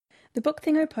The Book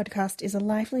Thingo podcast is a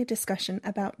lively discussion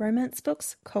about romance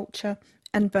books, culture,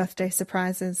 and birthday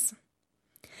surprises.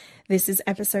 This is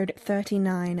episode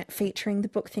 39, featuring the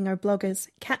Book Thingo bloggers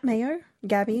Kat Mayo,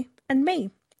 Gabby, and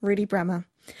me, Rudy Bremer.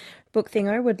 Book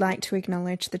Thingo would like to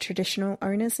acknowledge the traditional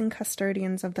owners and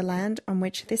custodians of the land on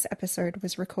which this episode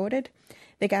was recorded,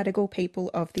 the Gadigal people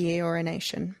of the Eora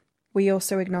Nation. We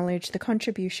also acknowledge the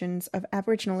contributions of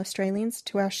Aboriginal Australians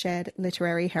to our shared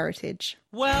literary heritage.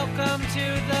 Welcome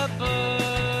to the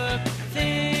Book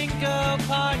Thingo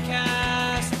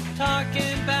podcast,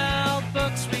 talking about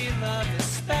books we love,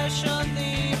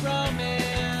 especially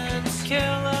romance. Kill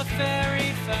a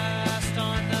fairy fast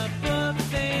on the Book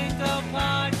Thingo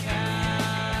podcast.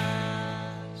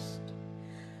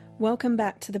 Welcome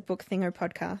back to the Book Thingo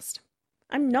podcast.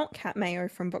 I'm not Kat Mayo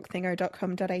from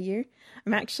bookthingo.com.au.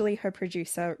 I'm actually her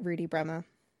producer, Rudy Bremer.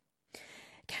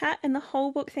 Kat and the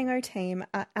whole Book Thingo team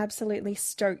are absolutely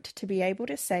stoked to be able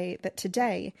to say that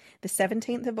today, the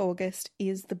 17th of August,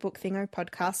 is the Book Thingo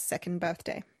podcast's second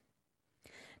birthday.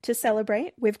 To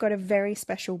celebrate, we've got a very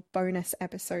special bonus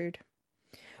episode.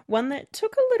 One that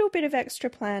took a little bit of extra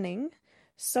planning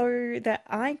so that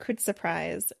I could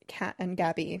surprise Kat and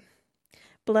Gabby.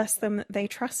 Bless them, they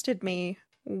trusted me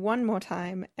one more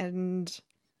time, and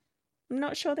I'm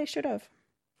not sure they should have.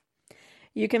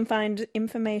 You can find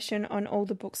information on all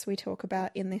the books we talk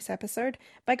about in this episode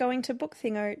by going to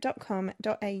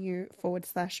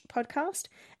bookthingo.com.au/podcast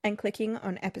and clicking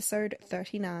on episode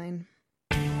 39.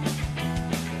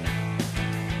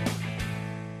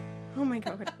 Oh my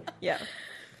god. Yeah.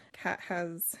 Kat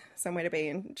has somewhere to be,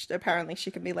 and apparently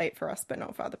she can be late for us but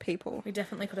not for other people. We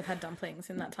definitely could have had dumplings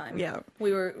in that time. Yeah.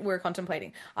 We were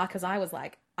contemplating. Because I was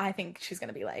like, I think she's going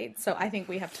to be late, so I think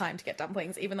we have time to get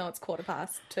dumplings, even though it's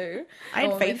 2:15. I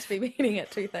had faith. We're meant to be meeting at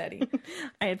 2:30.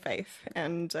 I had faith,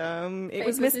 and it Faith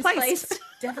was misplaced.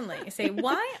 Definitely. See,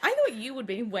 why? I thought you would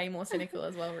be way more cynical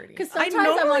as well, Rudy. Because sometimes I'm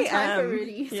on normally time for am.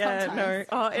 Rudy. Yeah, Sometimes.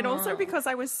 no. Oh, and also because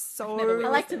I was so... Never I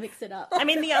like to mix it up. I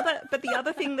mean, the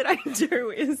other thing that I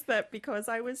do is that because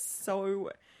I was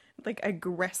so,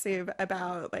 aggressive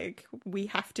about, we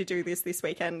have to do this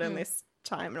weekend and this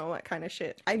time and all that kind of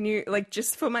shit. I knew,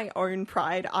 just for my own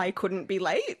pride, I couldn't be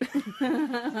late.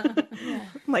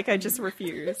 I just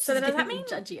refused. So does that mean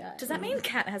Judgy eyes. Does that mean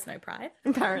Kat has no pride?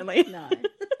 Apparently. No.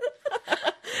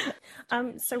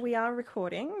 So we are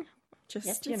recording, just,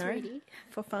 Yes, it's ready.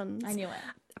 for fun. I knew it.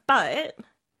 But...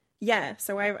 yeah,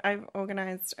 so I've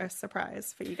organised a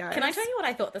surprise for you guys. Can I tell you what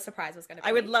I thought the surprise was going to be?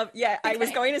 I would love. Yeah, I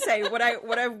was going to say what I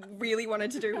really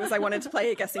wanted to do was I wanted to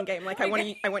play a guessing game.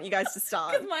 I want you guys to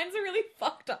start. Because mine's a really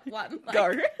fucked up one.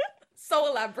 Go. So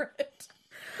elaborate.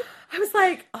 I was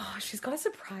like, oh, she's got a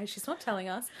surprise. She's not telling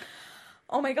us.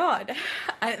 Oh my god.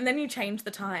 And then you changed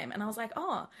the time. And I was like,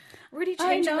 oh, Rudy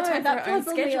changing the time for her own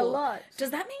puzzled me schedule. a lot. Does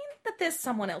that mean that there's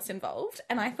someone else involved?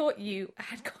 And I thought you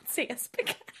had got CS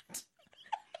Picat.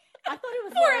 I thought it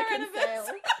was For Laura our Kinsale.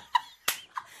 anniversary.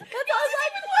 That's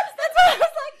what I was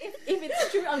like. If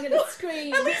it's true, I'm going to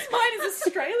scream. At least mine is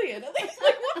Australian. At least,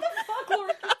 what the fuck,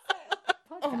 Laura Kinsale?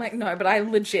 Oh my, no, but I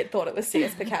legit thought it was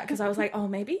CS Picat because I was like, oh,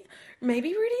 maybe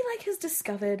Rudy has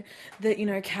discovered that,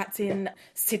 Kat's in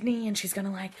Sydney and she's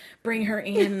gonna bring her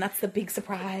in. That's the big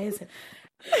surprise.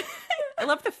 I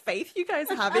love the faith you guys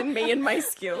have in me and my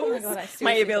skills, Oh my God, I seriously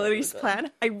my thought ability it to was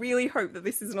plan. I really hope that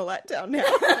this isn't a letdown now.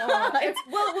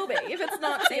 Well, it will be if it's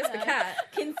not CS Picat.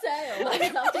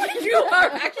 Kinsale. You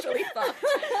are actually fucked.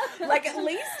 At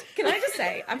least, can I just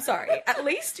say, I'm sorry, at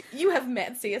least you have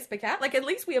met CS Picat. At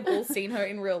least we have all seen her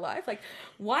in real life.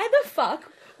 Why the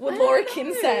fuck would Laura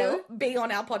Kinsale be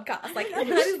on our podcast? That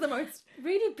is the most...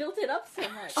 Really built it up so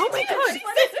much. Oh my god!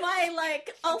 What is my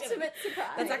Ultimate ultimate surprise?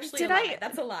 That's actually Did a lie. I-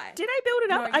 That's a lie. Did I build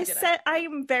it up? No, you I didn't. said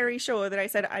I'm very sure that I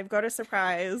said I've got a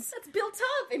surprise. That's built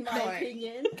up, in my No.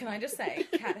 opinion. Can I just say,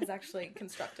 Kat has actually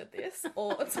constructed this,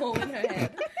 or it's all in her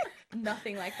head.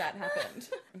 Nothing like that happened.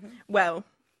 Well,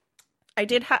 I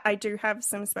do have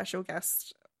some special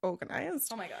guests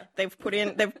organised. Oh my god. They've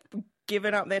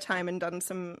given up their time and done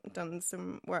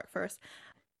some work for us.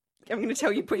 I'm going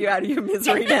to put you out of your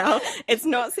misery now. It's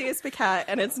not CS Picat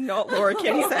and it's not Laura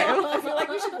Kinsale. I feel like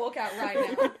we should walk out right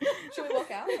now. Should we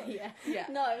walk out? Yeah. Yeah.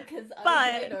 No, because But-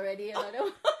 I'm late already and I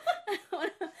don't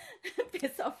want to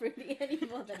piss off Rudy any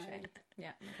more than I am.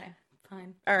 Yeah, okay.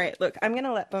 Fine. All right, look, I'm going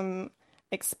to let them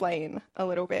explain a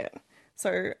little bit.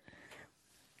 So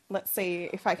let's see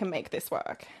if I can make this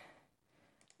work.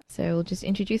 So we'll just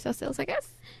introduce ourselves, I guess.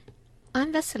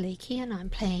 I'm Vasiliki and I'm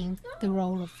playing the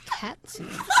role of Kat, so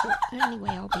it's the only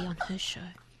way I'll be on her show.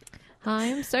 Hi,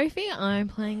 I'm Sophie. I'm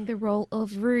playing the role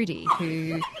of Rudy,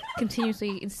 who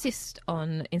continuously insists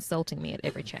on insulting me at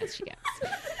every chance she gets.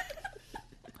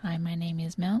 Hi, my name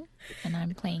is Mel, and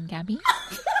I'm playing Gabby.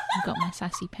 I've got my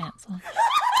sassy pants on.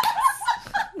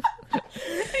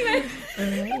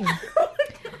 Alrighty. I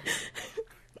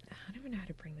don't even know how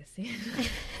to bring this in.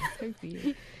 So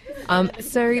weird.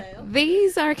 So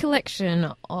these are a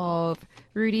collection of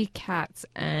Rudy, Kat's,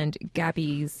 and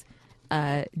Gabby's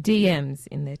DMs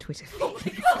in their Twitter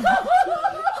feed.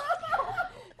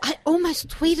 I almost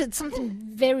tweeted something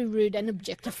very rude and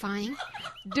objectifying.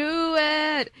 Do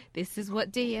it! This is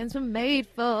what DMs were made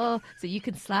for, so you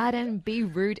can slide and be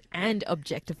rude and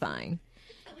objectifying.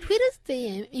 Twitter's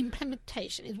DM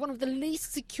implementation is one of the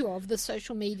least secure of the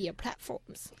social media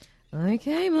platforms.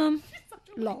 Okay, Mum.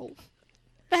 Lol.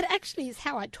 That actually is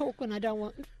how I talk when I don't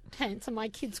want to answer my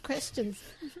kids' questions.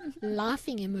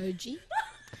 Laughing emoji.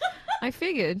 I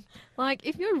figured, like,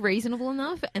 if you're reasonable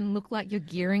enough and look like you're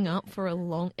gearing up for a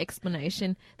long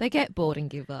explanation, they get bored and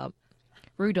give up.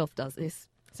 Rudolph does this.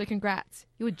 So congrats.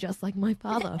 You were just like my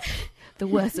father. The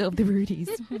worst of the Rudies.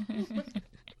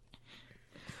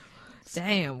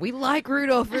 Damn, we like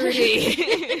Rudolph,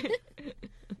 Rudy.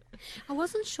 I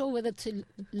wasn't sure whether to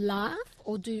laugh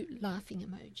or do laughing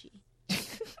emoji.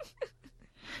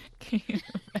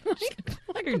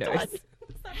 Who knows?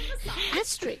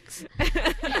 Asterisks.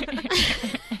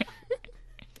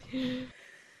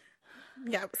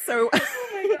 Yeah, so...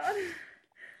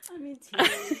 I'm in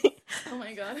tears. Oh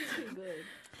my god. Too good.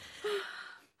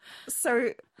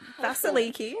 So,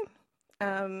 Vasiliki,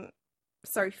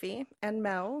 Sophie, and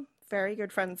Mel, very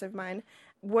good friends of mine,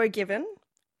 were given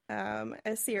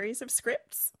a series of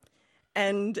scripts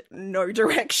and no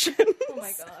direction. Oh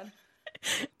my god.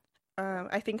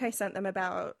 I think I sent them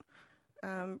about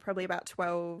probably about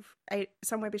 12,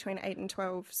 somewhere between 8 and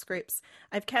 12 scripts.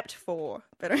 I've kept 4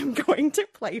 that I'm going to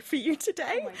play for you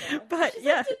today. Oh my God. But She's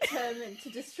yeah, determined to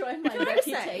destroy my Can I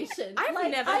say, reputation.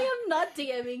 I've never- I am not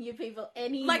DMing you people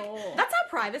anymore. Like, that's our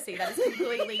privacy that has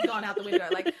completely gone out the window.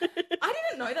 Like, I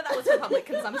didn't know that was for public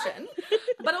consumption.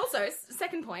 But also,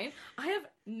 second point, I have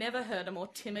never heard a more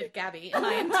timid Gabby in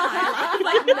my entire life.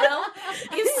 Like, Mel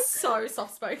is so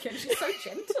soft-spoken. She's so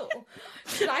gentle.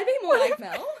 Should I be more like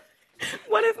Mel?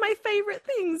 one of my favorite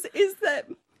things is that,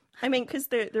 I mean, because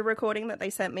the recording that they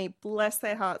sent me, bless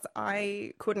their hearts,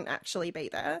 I couldn't actually be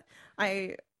there.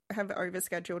 I have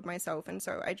overscheduled myself, and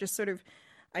so I just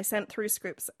I sent through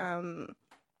scripts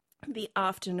the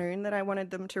afternoon that I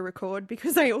wanted them to record,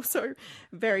 because I also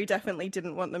very definitely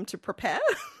didn't want them to prepare.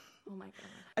 Oh my god.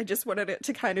 I just wanted it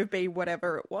to kind of be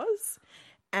whatever it was.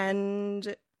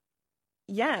 And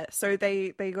yeah, so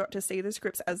they got to see the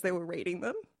scripts as they were reading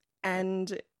them,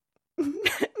 and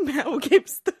Mel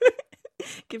gives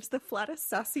the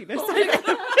flattest sassiness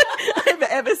I've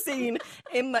ever seen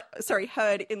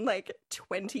heard in like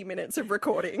 20 minutes of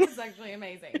recording. It's actually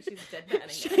amazing. She's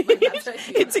deadpanning. Like, that's her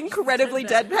humor. It's incredibly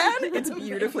She's deadpan. It's amazing.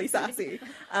 beautifully sassy.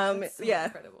 That's so Yeah.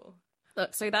 incredible.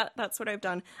 Look, so that's what I've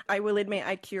done. I will admit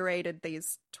I curated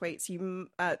these tweets,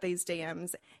 these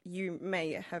DMs. You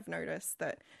may have noticed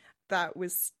that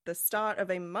was the start of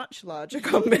a much larger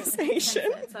conversation.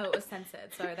 Censored, so it was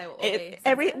censored. So they were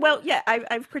all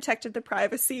I've protected the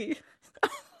privacy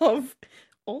of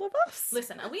all of us.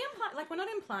 Listen, are we we're not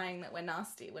implying that we're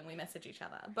nasty when we message each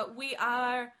other, but we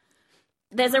are.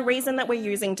 There's a reason that we're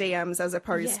using DMs as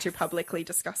opposed to publicly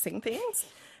discussing things.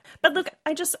 But look,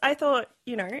 I thought,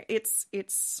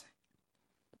 it's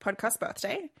podcast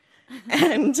birthday,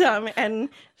 and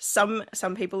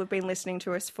some people have been listening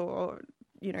to us for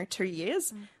 2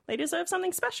 years. They deserve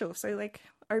something special. So like,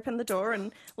 open the door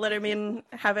and let them in.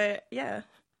 Have an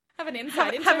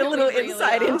insight. Have a little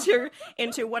insight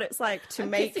into what it's like to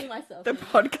make the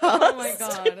podcast. Oh my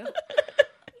god,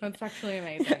 that's actually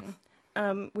amazing.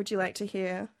 Would you like to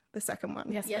hear the second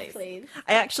one? Yes, please.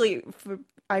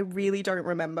 I really don't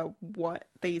remember what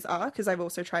these are, because I've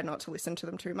also tried not to listen to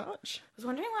them too much. I was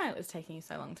wondering why it was taking you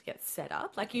so long to get set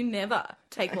up. Like, you never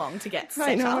take long to get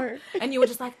I set know. up. And you were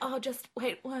just like, oh, just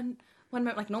wait one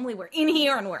moment. Like, normally we're in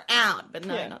here and we're out. But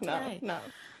no, not today. No.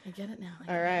 I get it now.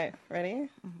 All right. Ready?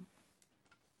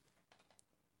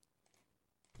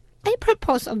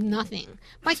 Apropos of nothing,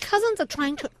 my cousins are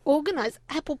trying to organise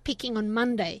apple picking on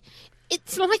Monday.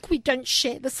 It's like we don't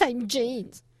share the same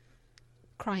genes.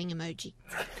 Crying emoji.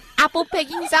 Apple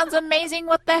picking sounds amazing.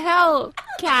 What the hell,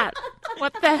 Cat?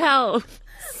 What the hell?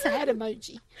 Sad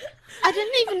emoji. I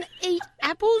don't even eat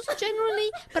apples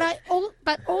generally, but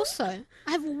also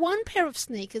I have one pair of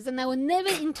sneakers and they were never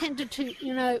intended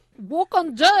to, walk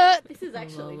on dirt. This is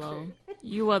actually true.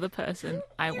 You are the person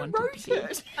I wanted to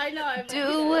be. I know.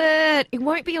 Do it. It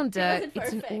won't be on dirt. wasn't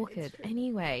It's an perfect. orchid.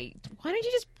 Anyway, why don't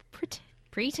you just pretend?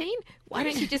 Preteen? Why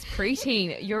don't you just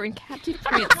preteen? You're in Captain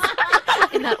Prince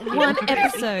in that one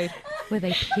episode where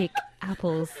they pick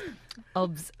apples.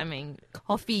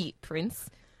 Coffee, Prince.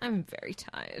 I'm very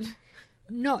tired.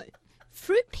 No.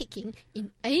 Fruit picking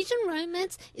in Asian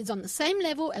romance is on the same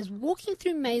level as walking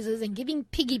through mazes and giving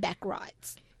piggyback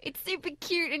rides. It's super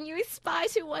cute and you aspire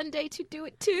to one day to do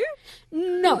it too?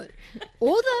 No.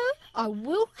 Although I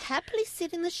will happily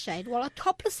sit in the shade while a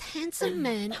topless handsome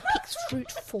man picks fruit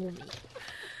for me.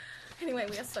 Anyway,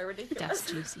 we are so ridiculous.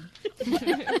 That's juicy.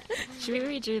 Should we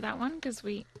redo that one? Because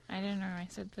I don't know, I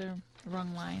said the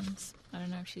wrong lines. I don't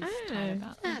know if she's tired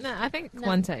about that. No, I think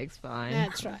one take's fine.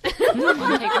 That's right.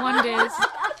 One take wonders.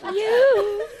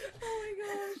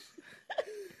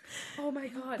 Oh my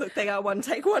god. Look, they are one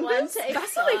take wonders.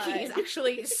 Vasiliki is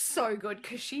actually so good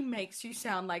because she makes you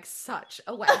sound like such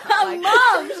a wanker. Like,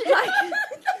 Mom!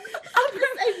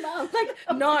 mum. Like,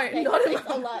 no, not a a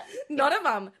mum. lot. Not a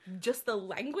mum. Just the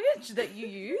language that you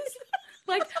use.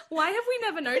 Like, why have we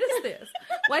never noticed this?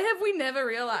 Why have we never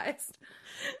realised?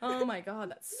 Oh my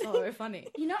god, that's so funny.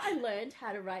 You know, I learned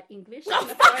how to write English. Oh, in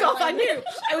a fuck foreign off, I language. knew.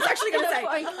 I was actually going to In a say,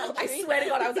 foreign I country. swear to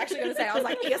God, I was actually going to say, I was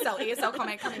like, ESL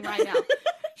comment coming right now.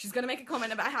 She's going to make a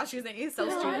comment about how she was an ESL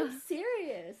No, student. I'm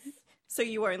serious. So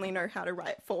you only know how to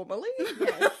write formally?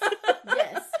 Yes.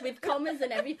 Yes, with commas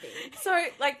and everything. So,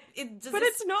 like, it does But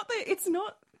this- it's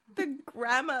not the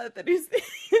grammar that is that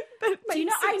Do you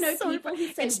know, makes I it know so people who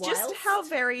say it's just whilst. how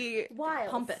very Wild.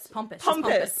 pompous.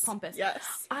 pompous.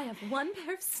 Yes. I have one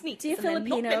pair of sneakers. Dear and they're not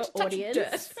Filipino meant to touch audience.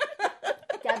 dirt.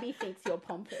 Gabby thinks you're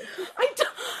pompous.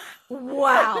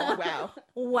 Wow.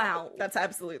 Wow. That's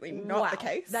absolutely not the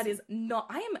case. That is not.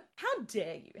 I am. How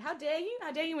dare you? How dare you?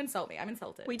 How dare you insult me? I'm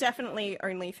insulted. We definitely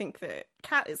only think that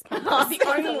Kat is Oh, pompous.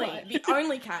 the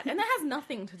only cat, and that has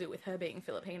nothing to do with her being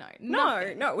Filipino.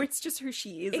 No, it's just who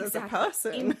she is as a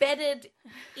person. embedded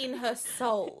in her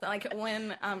soul. Like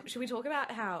when should we talk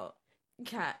about how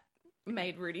Kat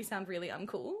made Rudy sound really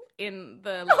uncool in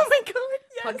the last Oh my god,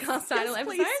 yes. podcast title yes, episode?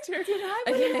 please do. Did I?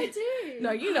 What Okay. did I do?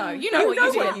 No, you know what you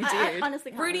know did. what you I did.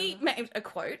 honestly can't Rudy remember. made a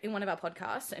quote in one of our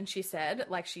podcasts, and she said,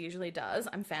 like she usually does,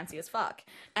 "I'm fancy as fuck."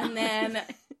 And then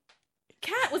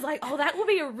Kat was like, "Oh, that will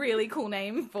be a really cool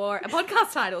name for a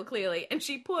podcast title." Clearly, and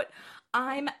she put,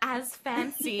 "I'm as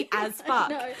fancy as fuck."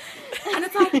 No. And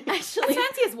it's like, Actually-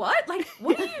 fancy as what? Like,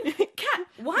 what are you, Kat?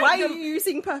 Why are you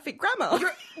using perfect grammar?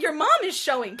 Your mom is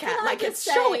showing, Kat. Can I Like, just it's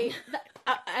say showing. that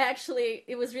I actually,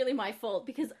 it was really my fault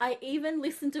because I even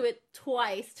listened to it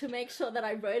twice to make sure that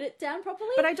I wrote it down properly.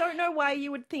 But I don't know why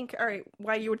you would think. All right,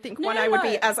 why you would think No, one no, I would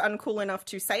no. be as uncool enough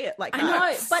to say it like that. No,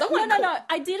 but So no, uncool.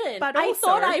 I didn't. But I also-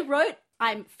 thought I wrote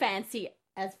I'm fancy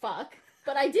as fuck,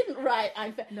 but I didn't write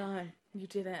No, you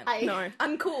didn't. No.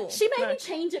 Uncool. She made No. me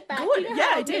change it back. Good. You know Yeah,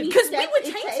 how I did. many Because we steps were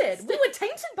it tainted. takes? We were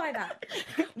tainted by that.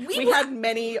 We had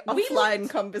many we offline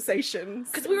looked-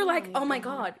 conversations. Because we were like, oh my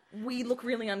god, we look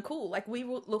really uncool. Like we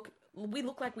look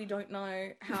like we don't know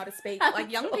how to speak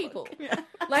like young people.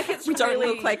 Like it's We don't really-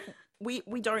 look like we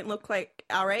don't look like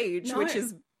our age, No. which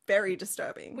is very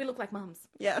disturbing. we look like mums.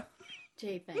 Yeah.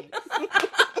 Gee, thanks.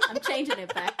 I'm changing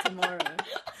it back tomorrow.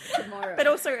 But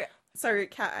also, so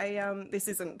Kat, this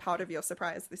isn't part of your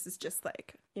surprise. This is just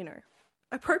like, you know,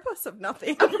 a purpose of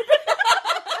nothing.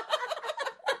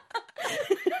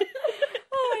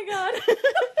 Oh my god.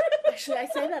 Actually, I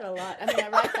say that a lot. I mean, I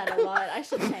write that a lot. I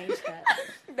should change that.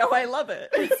 No, I love it.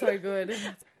 It's so good.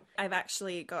 I've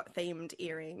actually got themed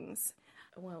earrings.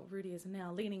 Well, Rudy is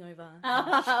now leaning over.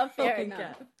 Fair helping enough.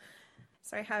 Kat.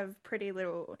 So I have pretty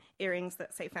little earrings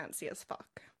that say fancy as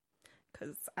fuck.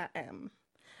 Because I am.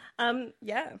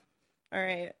 Yeah. All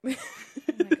right. Oh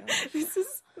my god. This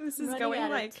is I'm running going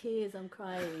out like... of tears. I'm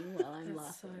crying while I'm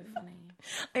That's so laughing. funny.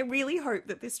 I really hope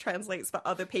that this translates for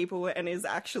other people and is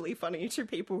actually funny to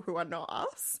people who are not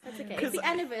us. That's okay. 'Cause- It's the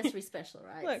anniversary special,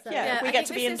 right? Look, So yeah. we I get think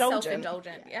to be this is indulgent.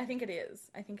 self-indulgent. Yeah, I think it is.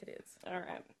 All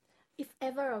right. If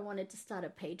ever I wanted to start a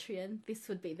Patreon, this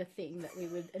would be the thing that we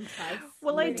would entice.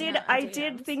 Well, I moving did. out I into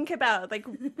did DMs. think about like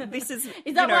this is.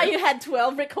 Is that why you had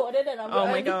 12 recorded and I'm Oh my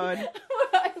only, God.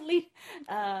 we're only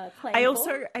playing I four?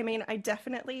 also. I mean, I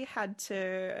definitely had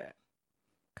to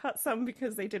cut some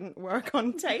because they didn't work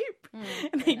on tape,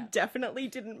 and they definitely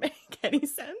didn't make any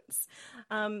sense.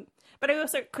 But I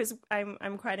also, because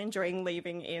I'm quite enjoying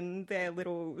leaving in their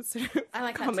little sort of I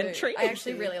like commentary. that too. I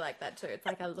actually really like that too. It's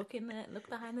like I look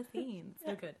behind the scenes.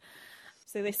 So good.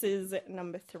 So this is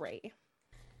number 3.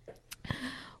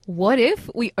 What if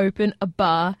we open a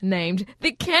bar named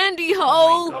The Candy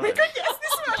Hole?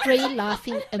 3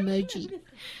 laughing emoji.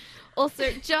 Also,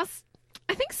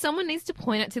 I think someone needs to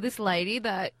point out to this lady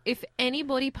that if any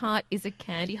body part is a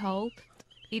candy hole,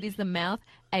 It is the mouth,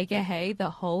 aka the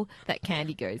hole that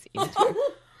candy goes into.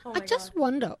 I just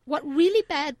wonder what really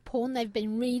bad porn they've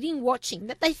been reading, watching,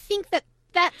 that they think that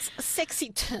that's a sexy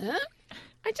term.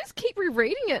 I just keep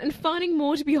rereading it and finding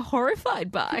more to be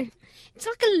horrified by. It's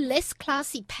like a less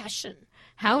classy Passion.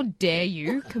 How dare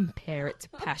you compare it to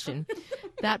Passion?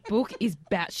 That book is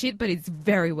batshit, but it's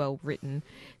very well written.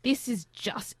 This is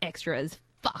just extra as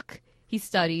fuck. He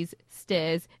studies,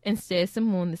 stares, and stares some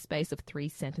more in the space of 3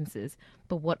 sentences.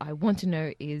 But what I want to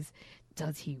know is,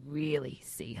 does he really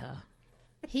see her?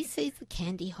 He sees the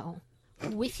candy hole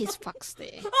with his fuck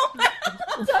stare.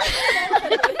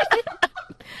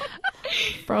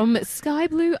 From sky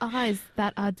blue eyes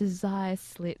that are desire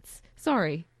slits.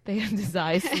 Sorry, they are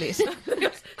desire slit.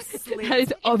 That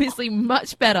is obviously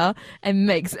much better and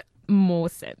makes more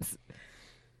sense.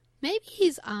 Maybe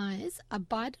his eyes are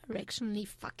bidirectionally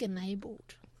fuck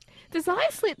enabled. Desire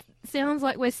slit sounds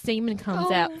like where semen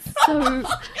comes out. So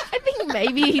I think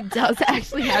maybe he does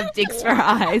actually have dicks for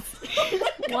eyes.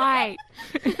 Why?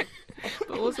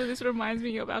 But also, this reminds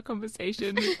me of our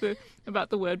conversation about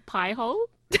the word pie hole,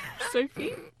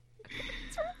 Sophie.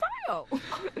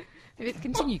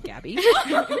 Continue, Gabby.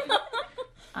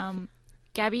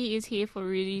 Gabby is here for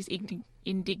Rudy's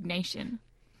indignation.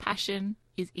 Passion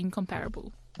is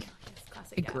incomparable.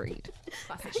 Agreed.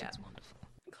 Classic Gab.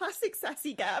 Classic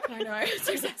sassy Gab. I know,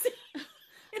 so sassy.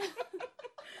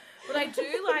 But I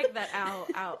do like that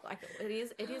our like it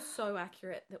is so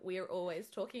accurate that we are always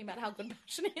talking about how good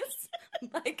Passion is.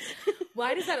 Like,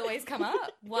 why does that always come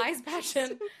up? Why is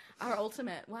Passion our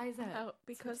ultimate? Why is that?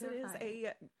 Because So it is terrifying.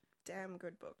 a damn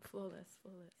good book. Flawless.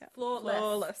 Yeah. Flawless.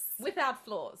 Flawless. Without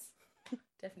flaws.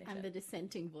 Definition. I'm the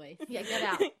dissenting voice. Yeah, get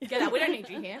out. Get out. We don't need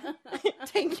you here.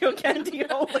 Take your candy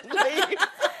hole and leave. Hey,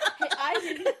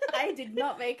 I did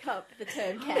not make up the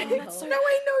term candy hole. No,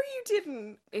 I know you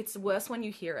didn't. It's worse when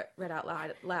you hear it read out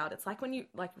loud. It's like when you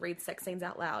like read sex scenes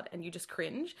out loud and you just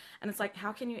cringe. And it's like,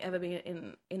 how can you ever be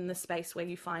in the space where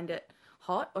you find it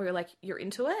hot or you're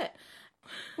into it?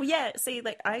 Well, yeah, see,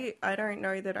 like, I don't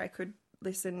know that I could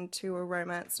listen to a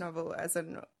romance novel as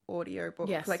an audiobook.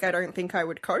 Yes. Like, I don't think I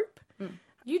would cope.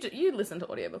 You listen to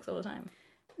audiobooks all the time.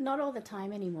 Not all the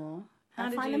time anymore. How I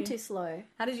did find them you- too slow.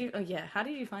 How did you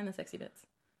find the sexy bits?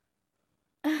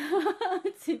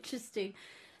 It's interesting.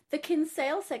 The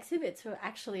Kinsale sexy bits were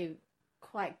actually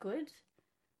quite good,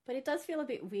 but it does feel a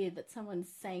bit weird that someone's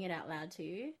saying it out loud to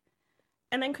you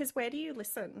And then, because where do you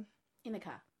listen? in the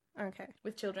car. Okay.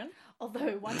 With children?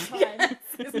 Although one time,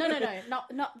 no,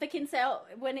 not the Kinsale.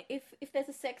 If there's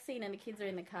a sex scene and the kids are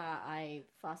in the car, I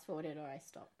fast forward it or I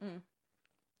stop.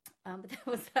 But there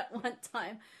was that one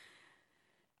time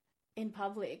in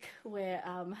public where,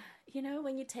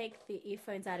 when you take the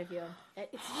earphones out of you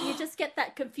just get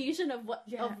that confusion of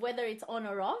of whether it's on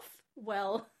or off.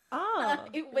 Well,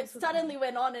 suddenly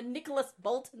went on, and Nicholas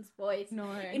Bolton's voice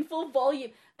in full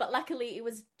volume. But luckily, it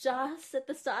was just at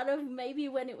the start of maybe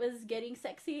when it was getting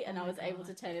sexy, and I was able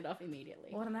to turn it off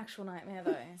immediately. What an actual nightmare,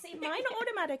 though. See, mine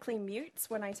automatically mutes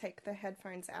when I take the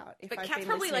headphones out. If But I've Kat's been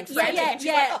probably, listening like, to frantic. something.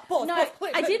 She's like, "Oh, pause, no, pause,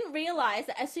 please." I didn't realize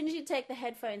that as soon as you take the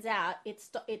headphones out, it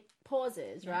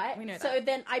pauses, right? we know So that.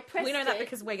 then I pressed We know that it.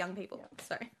 because we're young people.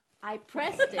 So I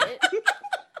pressed it.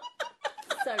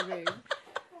 So rude.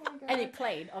 And it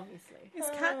played, obviously. Is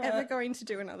Kat ever going to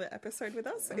do another episode with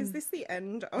us? Is this the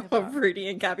end of Rudy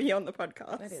and Gabby on the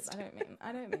podcast? it is.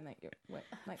 I don't mean that we're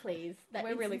like, Please. That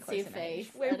we're really close insincere in age.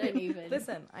 face. I don't even.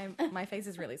 Listen, my face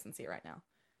is really sincere right now.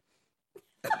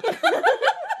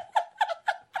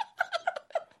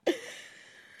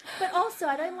 But also,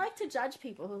 I don't like to judge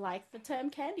people who like the term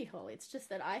candy hole. It's just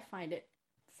that I find it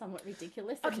somewhat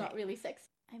ridiculous and not really sexy.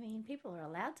 I mean, people are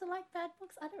allowed to like bad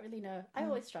books. I don't really know. I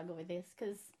always struggle with this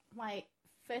because my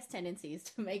first tendency is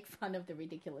to make fun of the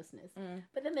ridiculousness.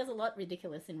 But then there's a lot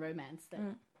ridiculous in romance that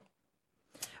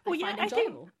Well, I yeah, find I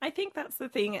enjoyable. think that's the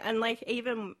thing. And, like,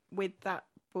 even with that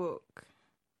book,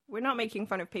 we're not making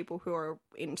fun of people who are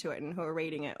into it and who are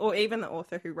reading it, or even the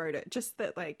author who wrote it. Just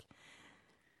that, like,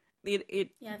 it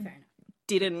Yeah, fair enough.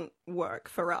 didn't work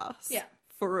for us. Yeah.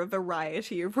 For a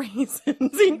variety of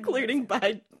reasons, including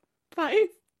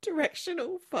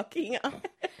bi-directional fucking No,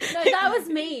 that was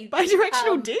me.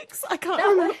 bi-directional dicks? I can't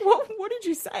remember. What did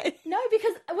you say? No,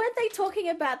 because weren't they talking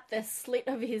about the slit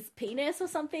of his penis or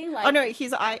something? Like, Oh no,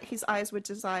 his eyes were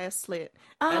desire slit,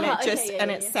 and it just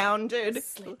it sounded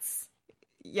Slits.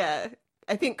 Yeah,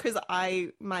 I think because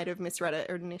I might have misread it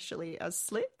initially as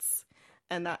slits,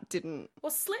 and that didn't.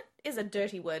 Well, slit is a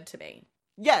dirty word to me.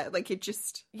 Yeah, like it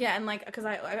just. Yeah, and like because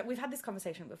we've had this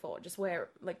conversation before, just where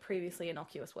like previously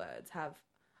innocuous words have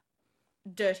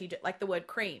dirty, like the word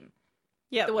cream.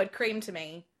 Yeah, The word cream to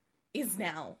me is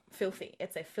now filthy.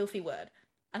 It's a filthy word.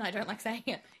 And I don't like saying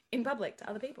it in public to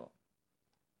other people.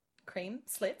 Cream,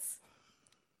 slits.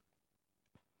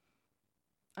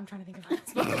 I'm trying to think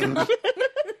of my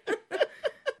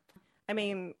I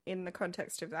mean, in the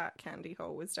context of that, candy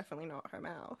hole was definitely not her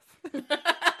mouth.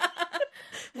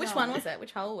 Which one was it?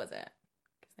 Which hole was it?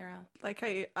 Because there are. Like,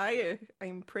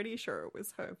 I'm pretty sure it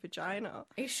was her vagina.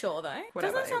 Are you sure though?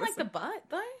 Whatever, Doesn't it sound it like the butt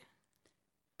though?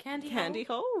 Candy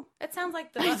hole? It sounds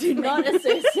like the I butt. do not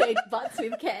associate butts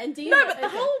with candy. No, but the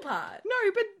Okay. whole part.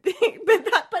 No, but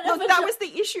that But look, if that it's- was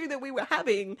the issue that we were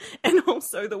having, and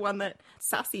also the one that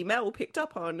Sassy Mel picked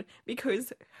up on,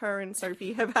 because her and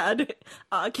Sophie have had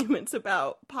arguments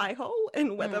about pie hole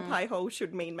and whether pie hole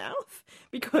should mean mouth,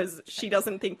 because she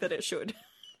doesn't think that it should.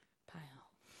 Pie hole.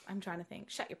 I'm trying to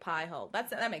think. Shut your pie hole.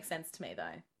 That makes sense to me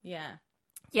though. Yeah.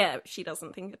 Yeah, she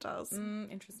doesn't think it does.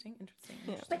 Interesting.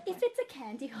 But if it's a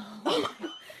candy hole,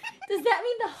 does that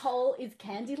mean the hole is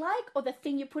candy-like, or the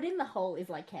thing you put in the hole is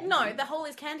like candy? No, the hole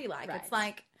is candy-like. Right. It's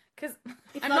like because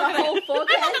It's not a hole for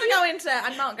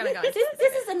I'm not going to go into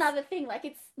This is another thing. Like,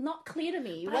 it's not clear to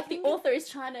me But I what the think author is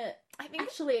trying to I think-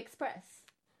 actually express.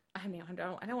 I mean, I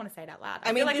don't want to say it out loud. I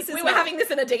I mean, mean, like this if is we were not- having this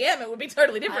in a DM, it would be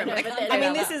totally different. I know, but but can't then- say I it mean,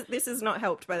 out loud. this is not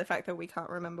helped by the fact that we can't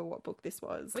remember what book this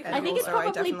was. We- and I think it's also I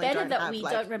probably definitely better don't that have, we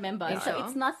like- don't remember. You So sure?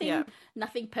 it's nothing, Yeah.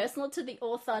 nothing personal to the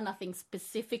author, nothing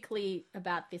specifically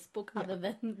about this book, other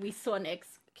than we saw an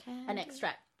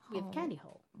extract with candy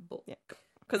hole. Yeah.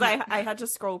 Because I had to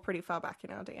scroll pretty far back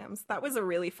in our DMs. That was a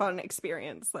really fun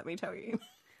experience, let me tell you.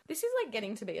 This is like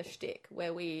getting to be a shtick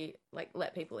where we like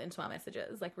let people into our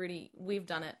messages. Like Rudy, we've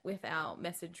done it with our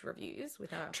message reviews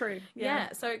with our True.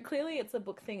 Yeah. So clearly, it's a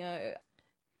book thingo.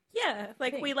 Yeah,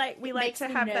 like Thing. we like Makes to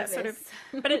me have that sort of.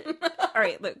 nervous. But it, all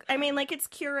right, look. I mean, like it's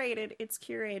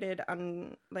curated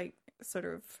on like sort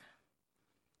of.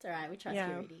 It's all right. We trust Yeah.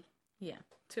 you, Rudy. Yeah,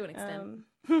 to an extent.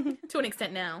 Um, To an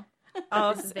extent now.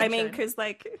 of, This has been I mean, shown. because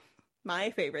like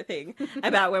my favorite thing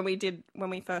about when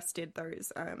we first did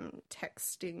those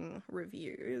texting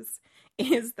reviews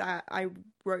is that I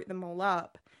wrote them all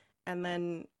up, and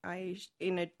then I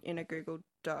in a Google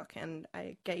Doc, and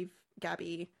I gave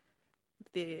Gabby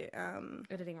the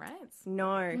Editing rights.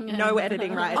 no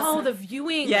editing rights. Oh, the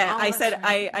viewing. Yeah, Oh, I that's said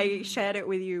right. I shared it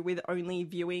with you with only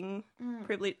viewing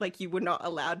privilege, like you were not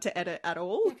allowed to edit at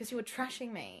all. because you were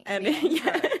trashing me. And in the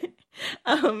intro.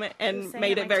 and saying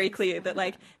made that it my very teeth clear smell that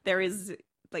like there is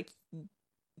like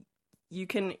you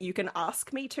can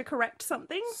ask me to correct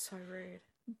something, So rude.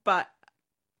 but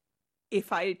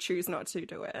if I choose not to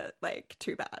do it, like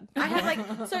too bad. I have like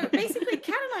so basically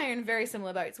Kat and I are in very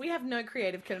similar boats. We have no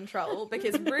creative control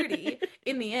because Rudy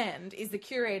in the end is the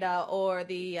curator or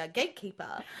the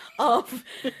gatekeeper of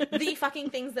the fucking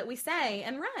things that we say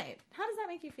and write. How does that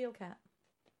make you feel, Kat?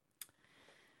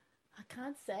 I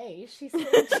can't say. She's so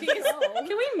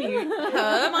Can we mute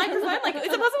her microphone? Like,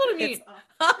 is it possible to mute?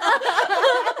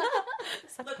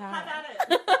 Such power.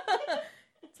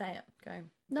 Say it. Go. Be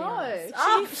No,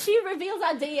 honest. she reveals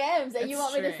our DMs, and you It's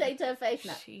want me to true. say to her face,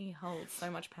 no. She holds so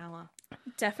much power.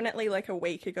 Definitely like a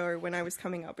week ago when I was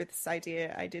coming up with this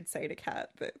idea, I did say to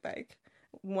Kat that like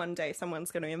one day someone's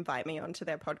going to invite me onto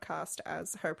their podcast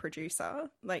as her producer,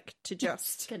 like to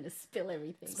just Gonna spill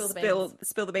everything. Spill the beans.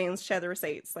 spill the beans, share the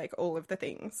receipts, like all of the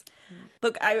things.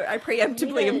 Look, I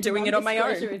preemptively am doing it on my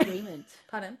Non-disclosure own. agreement.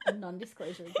 Pardon? A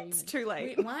non-disclosure agreement. It's too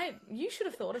late. Why? You should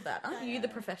have thought of that. Aren't you the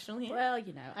professional here? Well,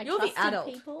 you know, I You're the trusted adult.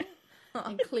 people,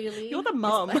 and clearly You're the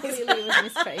mum. Clearly, it was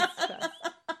misplaced trust.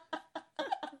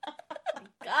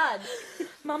 God,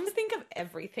 Mums think of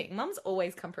everything. Mums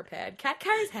always come prepared. Kat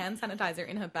carries hand sanitizer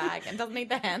in her bag and doesn't need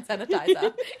the hand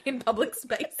sanitizer in public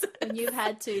spaces. when you've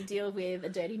had to deal with a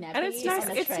dirty nappy And it's nice-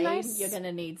 on a it's train, nice. you're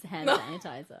gonna need hand No.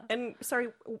 sanitizer. And sorry,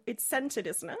 it's scented,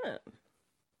 isn't it?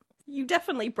 You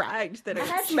definitely bragged that it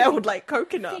had to. smelled like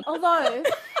coconut. Although,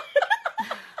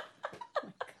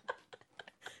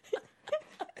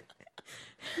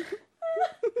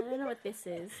 I don't know what this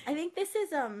is. I think this is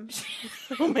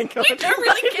Oh my god! We don't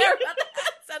really care about the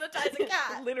hand sanitizer,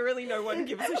 Cat. Literally, no one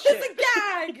gives a It's shit. a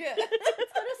gag.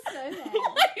 It's got a snowman.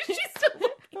 Why is she still?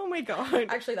 Oh my god!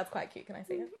 Actually, that's quite cute. Can I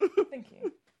see it? Thank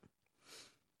you.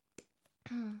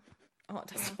 Oh, it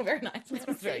does smell very nice. It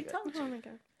smells very good. Oh my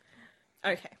god.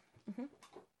 Okay.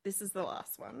 This is the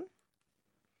last one.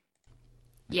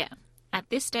 Yeah. At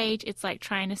this stage, it's like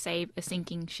trying to save a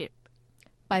sinking ship.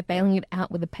 By bailing it out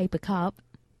with a paper cup.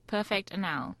 Perfect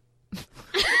anal.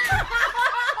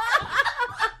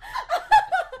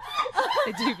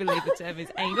 I do believe the term is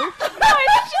anal. No, I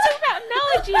think she's talking about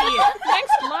analogy.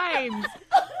 Next lines.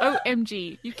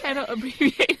 OMG, you cannot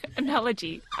abbreviate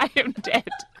analogy. I am dead.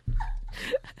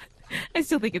 I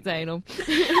still think it's anal.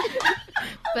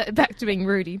 But back to being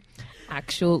Rudy.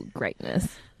 Actual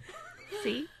greatness.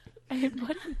 See? I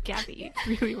embodied Gabby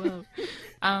really well.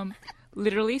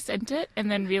 Literally sent it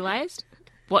and then realised,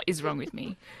 what is wrong with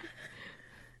me?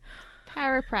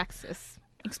 Parapraxis.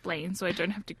 Explain so I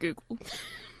don't have to Google.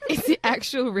 It's the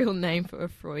actual real name for a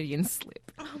Freudian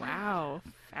slip. Wow,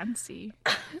 fancy.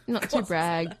 Not to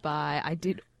brag, but I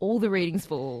did all the readings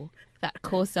for that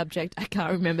core subject I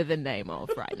can't remember the name of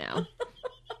right now.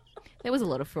 There was a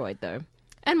lot of Freud, though.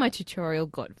 And my tutorial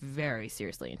got very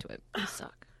seriously into it. You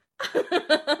suck.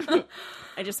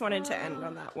 I just wanted to end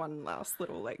on that one last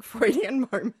little Freudian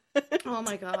moment. Oh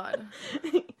my god.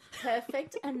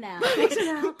 Perfect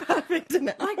analogy. Perfect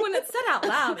enough. Like when it's said out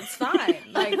loud, it's fine.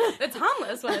 Like it's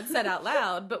harmless when it's said out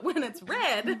loud, but when it's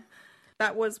read,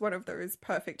 That was one of those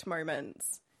perfect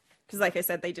moments. Because like I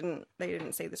said, they didn't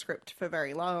see the script for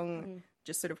very long.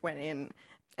 Just sort of went in.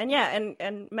 And yeah,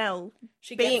 and Mel,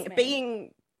 she being gets me.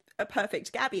 being a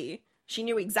perfect Gabby, she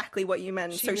knew exactly what you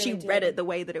meant, so she really read did. it the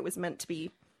way that it was meant to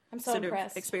be. I'm so sort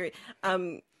impressed. of experience.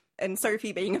 And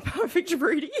Sophie being a perfect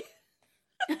Rudy.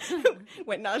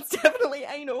 Went, no, it's definitely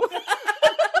anal.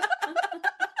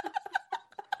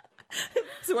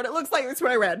 So what it looks like is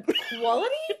what I read.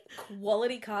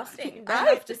 Quality casting. I Right?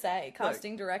 have to say,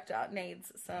 casting director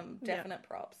needs some definite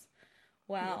props.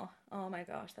 Wow. Oh my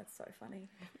gosh, that's so funny.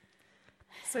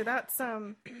 So that's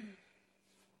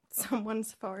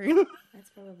someone's phone. That's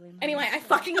probably mine. Anyway, I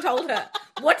fucking told her.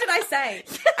 What did I say?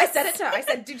 I said it to her. I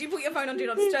said, "Did you put your phone on Do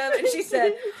Not Disturb?" And she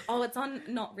said, "Oh, it's on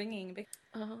not ringing."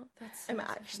 Oh, that's. So I'm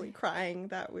actually crying.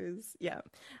 That was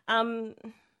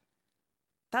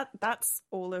that's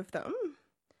all of them.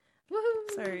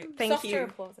 Woohoo. So thank Softer you.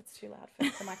 applause. It's too loud for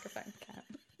the microphone. Cat.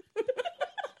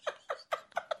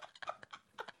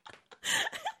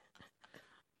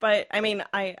 But I mean,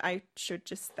 I should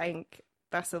just thank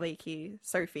Vasiliki,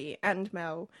 Sophie, and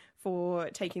Mel for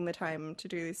taking the time to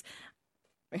do this.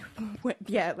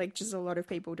 Yeah, just a lot of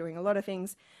people doing a lot of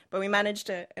things, but we managed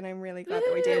it, and I'm really glad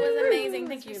that we It did. was amazing.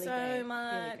 Thank you really so great. Really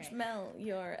much, great. Mel.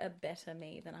 You're a better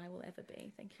me than I will ever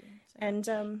be. Thank you. So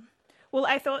And well,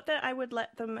 I thought that I would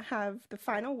let them have the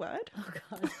final word Oh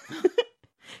god.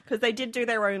 because they did do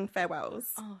their own farewells.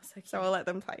 oh, so cute. So I'll let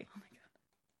them play. Oh my god.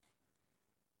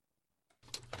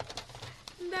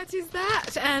 That is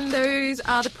that. And those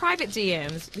are the private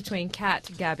DMs between Kat,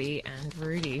 Gabby, and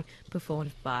Rudy,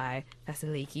 performed by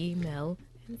Vasiliki, Mel,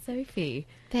 and Sophie.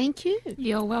 Thank you.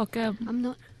 You're welcome. I'm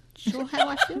not sure how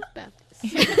I feel about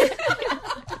this.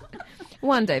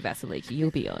 One day, Vasiliki,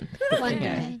 you'll be on. One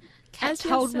Yeah. day. Kat As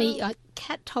told me. yourself.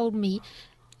 Kat told me,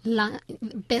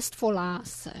 best for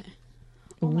last. So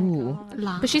Ooh.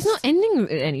 last. But she's not ending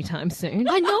it anytime soon.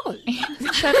 I know.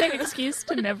 It's a perfect excuse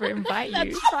to never invite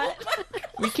you. Right.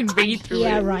 We can read through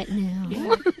Yeah, it. right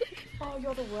now. Oh,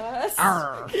 you're the worst.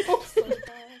 Arr. Oh, so bad.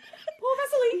 Poor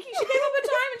Vasiliki. She gave up her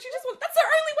time and she just went. That's her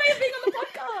only way of being on the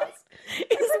podcast.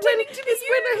 Pretending to be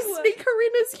when I you. sneak her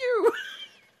in as you.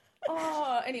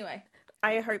 Oh, anyway.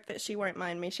 I hope that she won't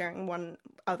mind me sharing one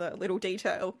other little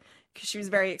detail because she was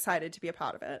very excited to be a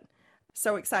part of it.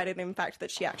 So excited, in fact,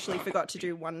 that she actually forgot to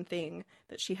do one thing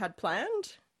that she had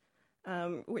planned,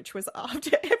 which was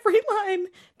after every line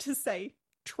to say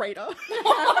traitor.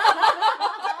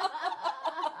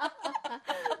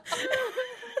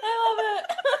 I love it.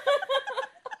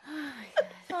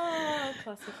 Oh,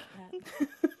 classic cat.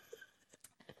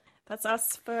 That's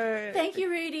us for... Thank you,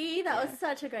 Rudy. That was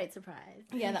such a great surprise.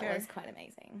 Yeah, that you. was quite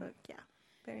amazing. But yeah,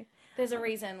 very... There's a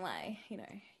reason why,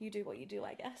 you do what you do,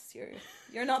 I guess.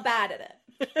 You're not bad at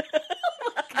it.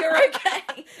 You're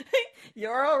okay.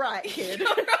 You're all right, kid.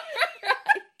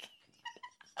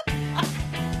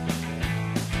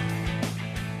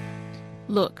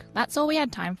 Look, that's all we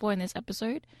had time for in this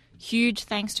episode. Huge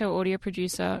thanks to our audio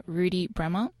producer, Rudy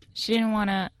Bremer. She didn't want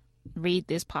to read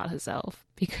this part herself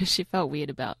because she felt weird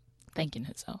about thanking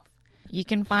herself. You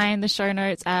can find the show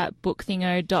notes at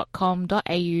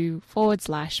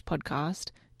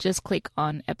bookthingo.com.au/podcast. Just click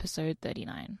on episode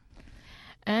 39.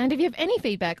 And if you have any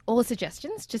feedback or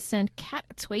suggestions, just send Kat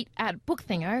a tweet at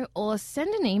BookThingo or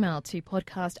send an email to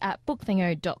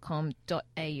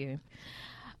podcast@bookthingo.com.au.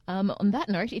 On that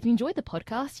note, if you enjoyed the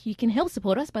podcast, you can help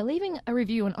support us by leaving a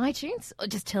review on iTunes or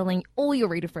just telling all your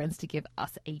reader friends to give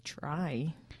us a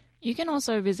try. You can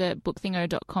also visit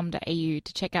bookthingo.com.au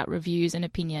to check out reviews and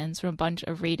opinions from a bunch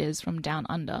of readers from Down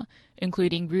Under,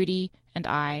 including Rudy and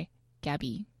I,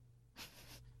 Gabby.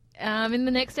 In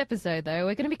the next episode, though,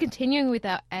 we're going to be continuing with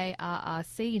our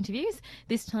ARRC interviews,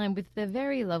 this time with the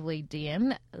very lovely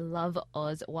DM, Love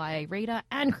Oz YA reader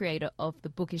and creator of the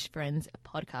Bookish Friends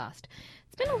podcast.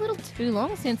 It's been a little too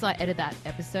long since I edited that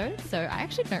episode, so I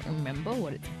actually don't remember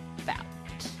what it's about.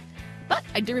 But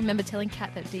I do remember telling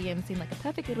Kat that DM seemed like a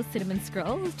perfect little cinnamon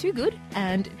scroll. It was too good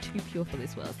and too pure for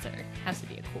this world, so it has to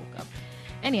be a corker.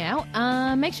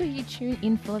 Anyhow, make sure you tune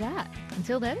in for that.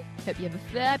 Until then, hope you have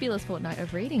a fabulous fortnight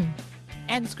of reading.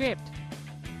 And script.